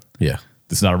architecture up. Yeah.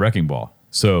 It's not a wrecking ball.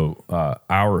 So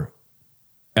our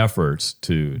efforts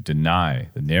to deny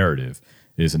the narrative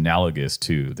is analogous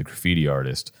to the graffiti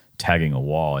artist tagging a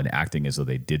wall and acting as though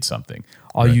they did something.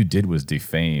 All you did was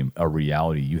defame a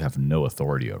reality you have no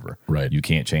authority over. Right. You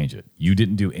can't change it. You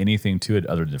didn't do anything to it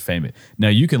other than defame it. Now,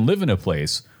 you can live in a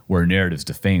place where narrative's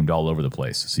defamed all over the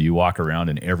place. So you walk around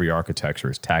and every architecture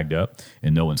is tagged up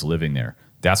and no one's living there.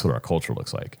 That's what our culture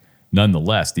looks like.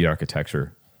 Nonetheless, the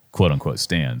architecture, quote unquote,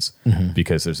 stands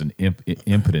because there's an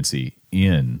impotency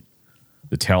in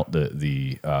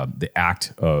the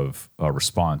act of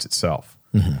response itself.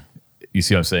 You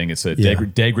see what I'm saying? It's a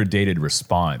degraded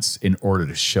response in order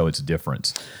to show its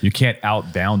difference. You can't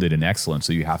outbound it in excellence,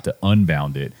 so you have to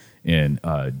unbound it in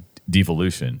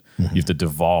devolution. You have to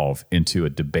devolve into a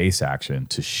debase action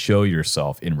to show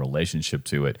yourself in relationship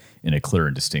to it in a clear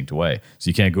and distinct way. So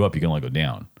you can't go up; you can only go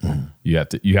down. You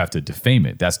have to defame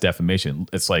it. That's defamation.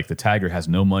 It's like the tagger has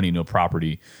no money, no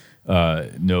property,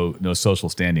 no social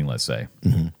standing. Let's say.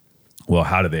 Well,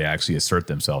 how do they actually assert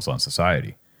themselves on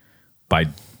society? By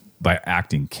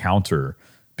acting counter,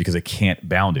 because they can't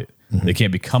bound it. They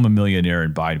can't become a millionaire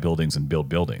and buy buildings and build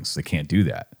buildings. They can't do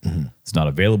that. It's not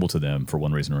available to them for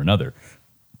one reason or another.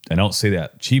 I don't say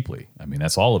that cheaply. I mean,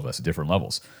 that's all of us at different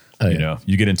levels. You know,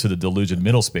 you get into the delusion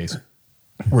middle space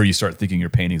where you start thinking your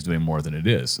painting's doing more than it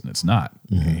is, and it's not.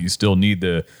 You still need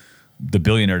the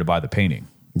billionaire to buy the painting.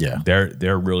 Yeah.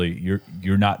 They're really,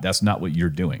 you're not, that's not what you're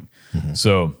doing.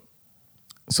 So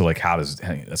like,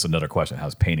 that's another question. How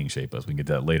does painting shape us? We can get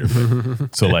to that later.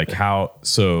 But,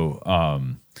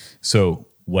 so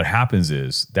what happens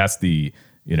is that's the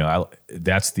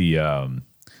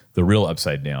real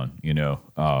upside down,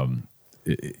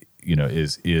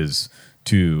 is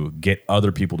to get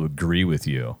other people to agree with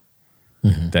you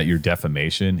that your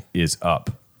defamation is up.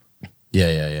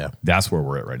 Yeah. That's where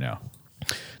we're at right now.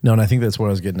 No, and I think that's what I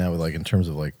was getting at with, like, in terms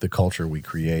of like the culture we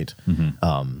create.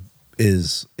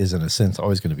 Is in a sense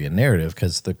always going to be a narrative,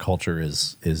 because the culture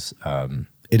is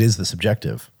it is the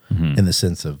subjective in the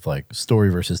sense of like story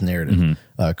versus narrative.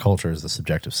 Culture is the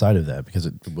subjective side of that, because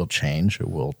it will change, it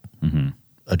will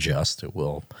adjust, it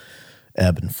will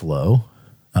ebb and flow.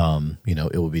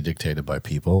 It will be dictated by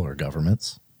people or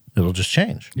governments. It'll just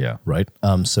change. Yeah. Right.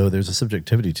 So there's a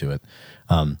subjectivity to it.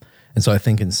 And so I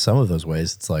think in some of those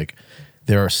ways, it's like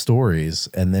there are stories,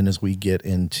 and then as we get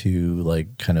into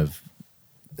like kind of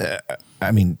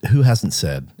who hasn't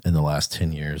said in the last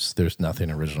 10 years, there's nothing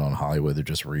original in Hollywood? They're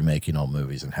just remaking old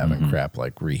movies and having crap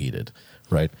like reheated,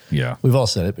 right? Yeah. We've all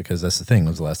said it, because that's the thing.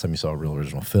 When's the last time you saw a real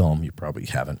original film? You probably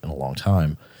haven't in a long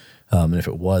time. And if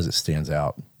it was, it stands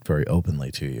out very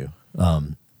openly to you.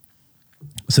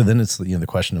 So then it's the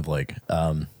question of like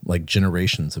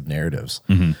generations of narratives.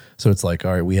 So it's like,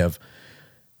 all right, we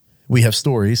have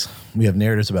stories, we have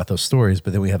narratives about those stories,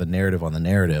 but then we have a narrative on the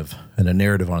narrative and a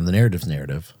narrative on the narrative's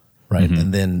narrative, right?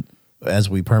 And then as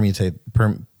we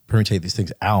permutate these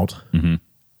things out,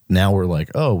 now we're like,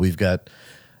 oh, we've got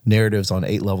narratives on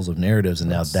 8 levels of narratives, and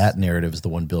now that narrative is the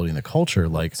one building the culture.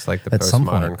 Like, it's like the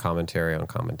postmodern commentary on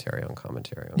commentary on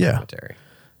commentary on commentary.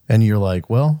 And you're like,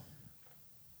 well,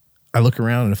 I look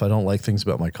around, and if I don't like things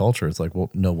about my culture, it's like, well,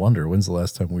 no wonder. When's the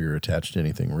last time we were attached to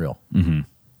anything real? You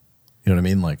know what I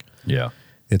mean? Like, yeah,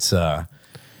 it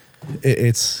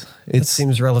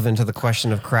seems relevant to the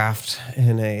question of craft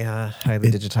in a highly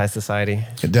digitized society.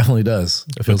 It definitely does.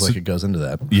 It feels like it goes into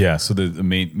that. Yeah. So the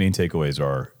main takeaways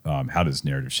are, how does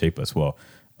narrative shape us? Well,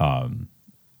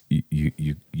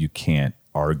 you can't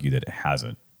argue that it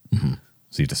hasn't. So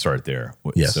you have to start there.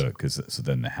 Yes. So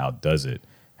then the how does it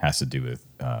has to do with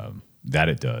that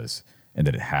it does, and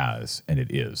that it has, and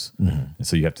it is. And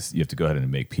so you have to go ahead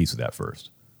and make peace with that first.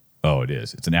 Oh, it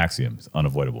is. It's an axiom. It's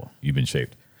unavoidable. You've been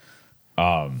shaped.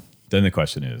 Then the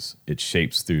question is, it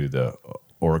shapes through the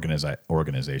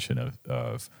organization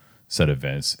of set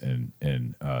events and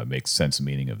makes sense and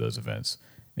meaning of those events.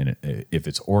 And if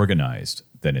it's organized,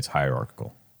 then it's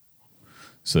hierarchical.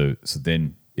 So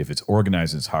then if it's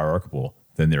organized and it's hierarchical,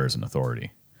 then there is an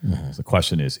authority. So the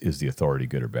question is the authority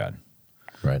good or bad?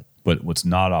 Right. But what's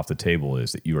not off the table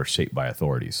is that you are shaped by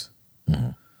authorities.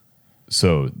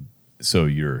 So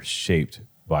you're shaped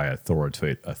by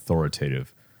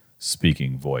authoritative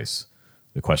speaking voice.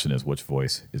 The question is, which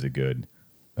voice is it good?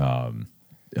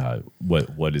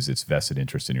 What is its vested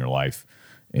interest in your life?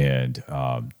 And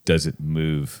does it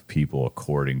move people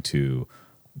according to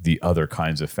the other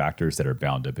kinds of factors that are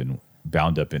bound up in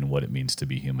what it means to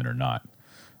be human or not?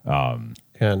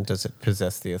 And does it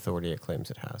possess the authority it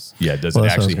claims it has? Yeah, does it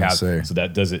actually have? Say. So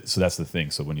that does it. So that's the thing.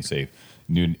 So when you say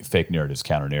new fake narratives,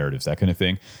 counter narratives, that kind of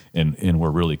thing, and we're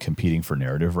really competing for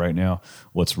narrative right now.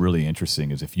 What's really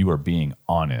interesting is if you are being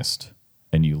honest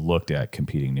and you looked at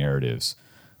competing narratives,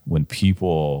 when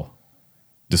people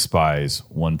despise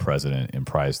one president and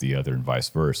prize the other and vice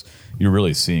versa, you're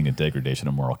really seeing a degradation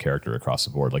of moral character across the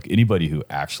board. Like anybody who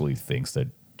actually thinks that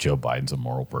Joe Biden's a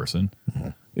moral person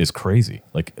is crazy.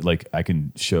 Like I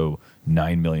can show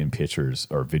 9 million pictures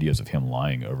or videos of him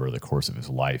lying over the course of his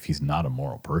life. He's not a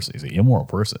moral person. He's an immoral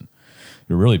person.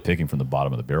 You're really picking from the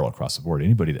bottom of the barrel across the board.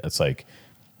 Anybody that's like,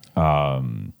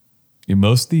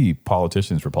 most of the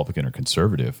politicians, Republican or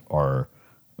conservative, or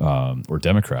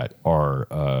Democrat,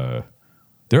 are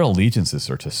their allegiances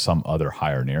are to some other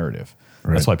higher narrative.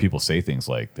 Right. That's why people say things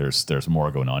like there's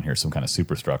more going on here, some kind of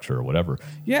superstructure or whatever.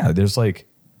 Yeah, there's like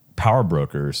power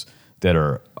brokers that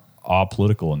are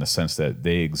apolitical in the sense that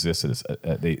they exist as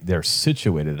they're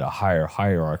situated at a higher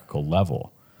hierarchical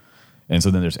level, and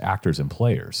so then there's actors and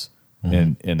players.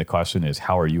 And the question is,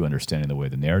 how are you understanding the way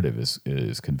the narrative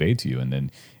is conveyed to you?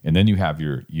 And then you have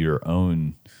your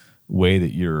own way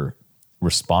that you're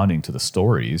responding to the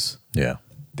stories. Yeah.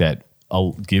 That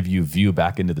I'll give you view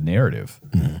back into the narrative,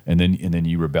 and then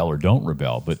you rebel or don't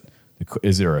rebel. But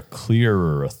is there a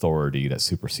clearer authority that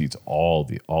supersedes all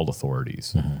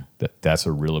authorities? That's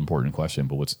a real important question.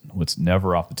 But what's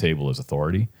never off the table is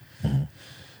authority,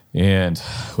 and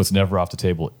what's never off the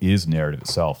table is narrative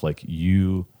itself. Like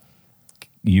you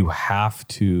have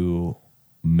to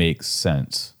make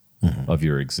sense of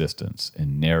your existence,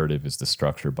 and narrative is the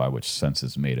structure by which sense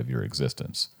is made of your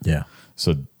existence. Yeah.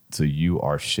 So you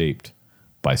are shaped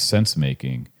by sense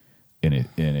making in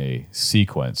a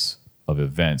sequence of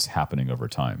events happening over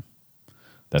time.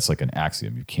 That's like an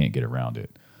axiom. You can't get around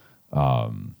it.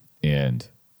 And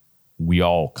we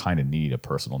all kind of need a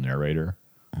personal narrator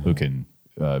who can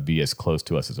be as close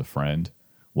to us as a friend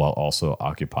while also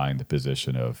occupying the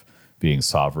position of being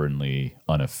sovereignly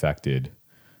unaffected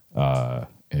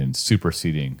and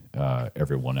superseding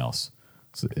everyone else.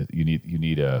 So you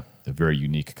need a very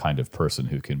unique kind of person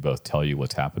who can both tell you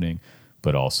what's happening,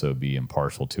 but also be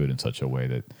impartial to it in such a way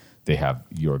that they have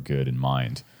your good in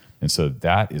mind. And so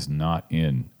that is not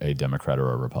in a Democrat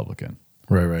or a Republican.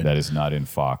 Right. That is not in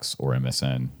Fox or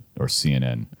MSN or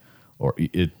CNN, or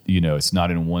it's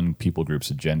not in one people group's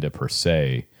agenda per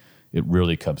se. It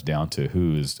really comes down to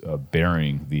who is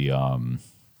bearing the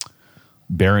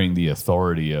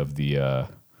authority of the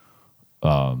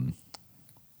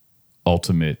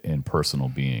ultimate and personal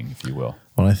being, if you will.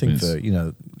 Well, I think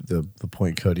the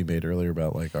point Cody made earlier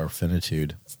about like our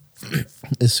finitude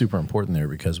is super important there,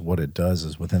 because what it does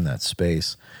is within that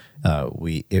space,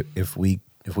 if we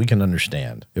can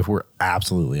understand, if we're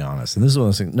absolutely honest, and this is one of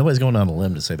those things, nobody's going on a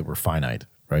limb to say that we're finite,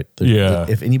 right?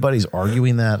 If anybody's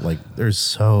arguing that, like there's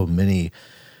so many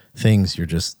things you're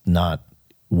just not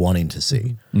wanting to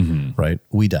see, right?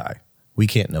 We die. We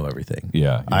can't know everything.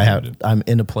 Yeah. I'm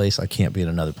in a place, I can't be in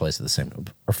another place at the same time.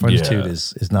 Our finitude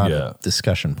is not a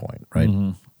discussion point,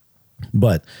 right?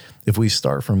 But if we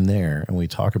start from there and we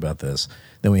talk about this,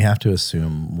 then we have to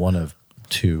assume one of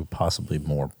two, possibly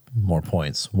more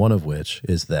points. One of which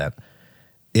is that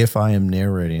if I am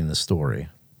narrating the story,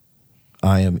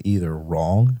 I am either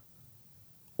wrong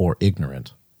or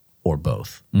ignorant or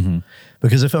both.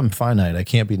 Because if I'm finite, I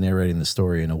can't be narrating the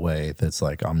story in a way that's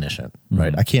like omniscient,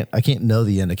 right? I can't know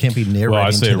the end. I can't be narrating. Well, I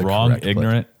say to the wrong, correct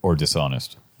ignorant, or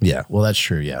dishonest. Yeah, well, that's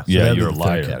true. Yeah, Yeah, that'd be you're a the third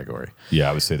liar. category.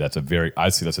 Yeah, I would say that's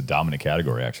a dominant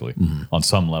category actually on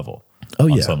some level. Oh,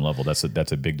 on yeah. some level, that's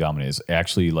a big dominant. It's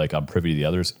actually like I'm privy to the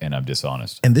others and I'm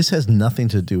dishonest. And this has nothing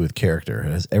to do with character.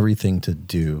 It has everything to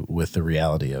do with the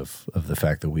reality of the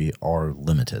fact that we are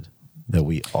limited, that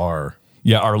we are.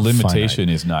 Yeah, our limitation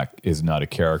is not a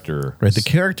character. Right, the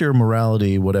character,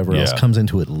 morality, whatever else comes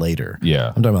into it later.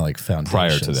 Yeah. I'm talking about like foundation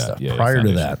Prior to that, stuff. yeah, Prior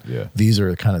to foundation, that, these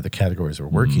are kind of the categories we're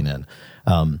working in.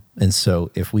 And so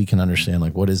if we can understand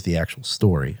like what is the actual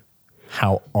story,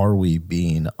 how are we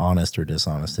being honest or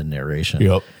dishonest in narration?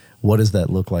 Yep. What does that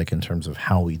look like in terms of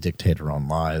how we dictate our own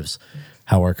lives,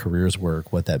 how our careers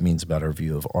work, what that means about our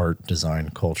view of art, design,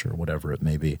 culture, whatever it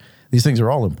may be. These things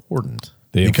are all important.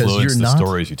 They influence the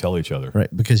stories you tell each other.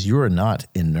 Right, because you are not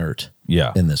inert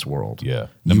in this world. Yeah,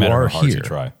 no matter how hard you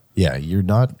try. Yeah, you're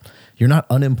not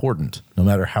unimportant, no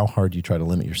matter how hard you try to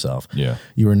limit yourself. Yeah.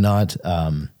 You are not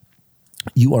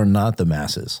the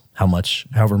masses,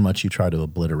 however much you try to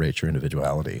obliterate your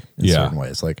individuality in certain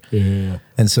ways. Like,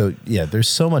 and so, there's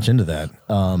so much into that.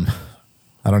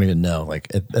 I don't even know. Like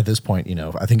at this point,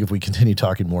 I think if we continue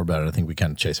talking more about it, I think we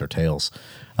kind of chase our tails.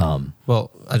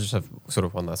 Well, I just have sort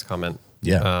of one last comment.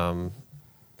 Yeah.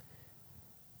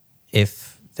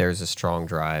 If there's a strong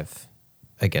drive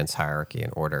against hierarchy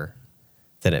and order,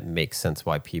 then it makes sense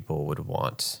why people would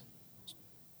want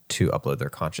to upload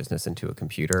their consciousness into a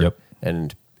computer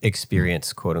and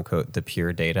experience, quote unquote, the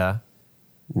pure data,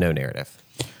 no narrative.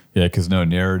 Yeah, because no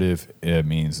narrative, it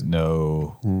means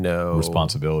no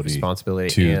responsibility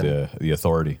to the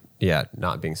authority. Yeah,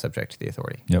 not being subject to the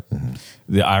authority. Yep.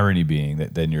 The irony being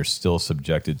that then you're still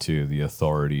subjected to the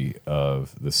authority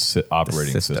of the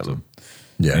operating system.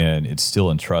 Yeah. And it's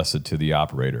still entrusted to the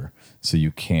operator. So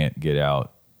you can't get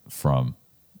out from,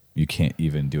 you can't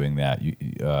even doing that. You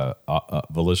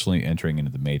volitionally entering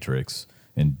into the matrix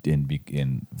and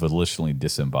volitionally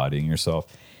disembodying yourself,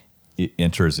 it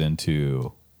enters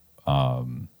into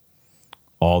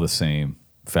all the same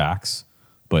facts,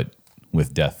 but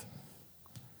with death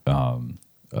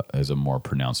as a more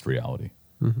pronounced reality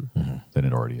than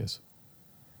it already is.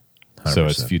 100%. So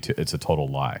it's a total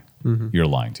lie. You're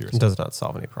lying to yourself. It does not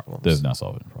solve any problems. Does not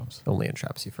solve any problems. Only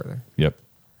entraps you further. Yep.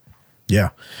 Yeah.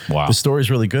 Wow. The story's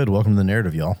really good. Welcome to the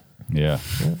narrative, y'all. Yeah.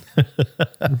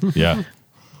 Yeah.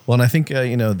 Well, and I think,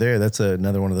 that's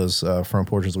another one of those front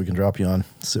porches we can drop you on.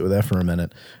 Sit with that for a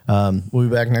minute. We'll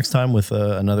be back next time with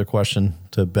another question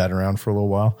to bat around for a little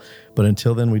while. But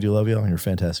until then, we do love you all and you're a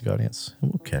fantastic audience.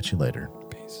 And we'll catch you later.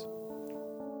 Peace.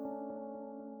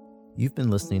 You've been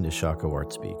listening to Shako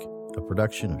Art Speak, a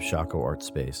production of Shako Art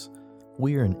Space.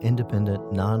 We are an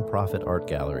independent, non-profit art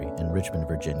gallery in Richmond,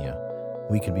 Virginia.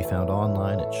 We can be found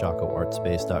online at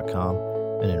shakoartspace.com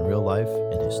and in real life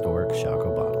in historic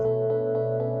Shako Bottom.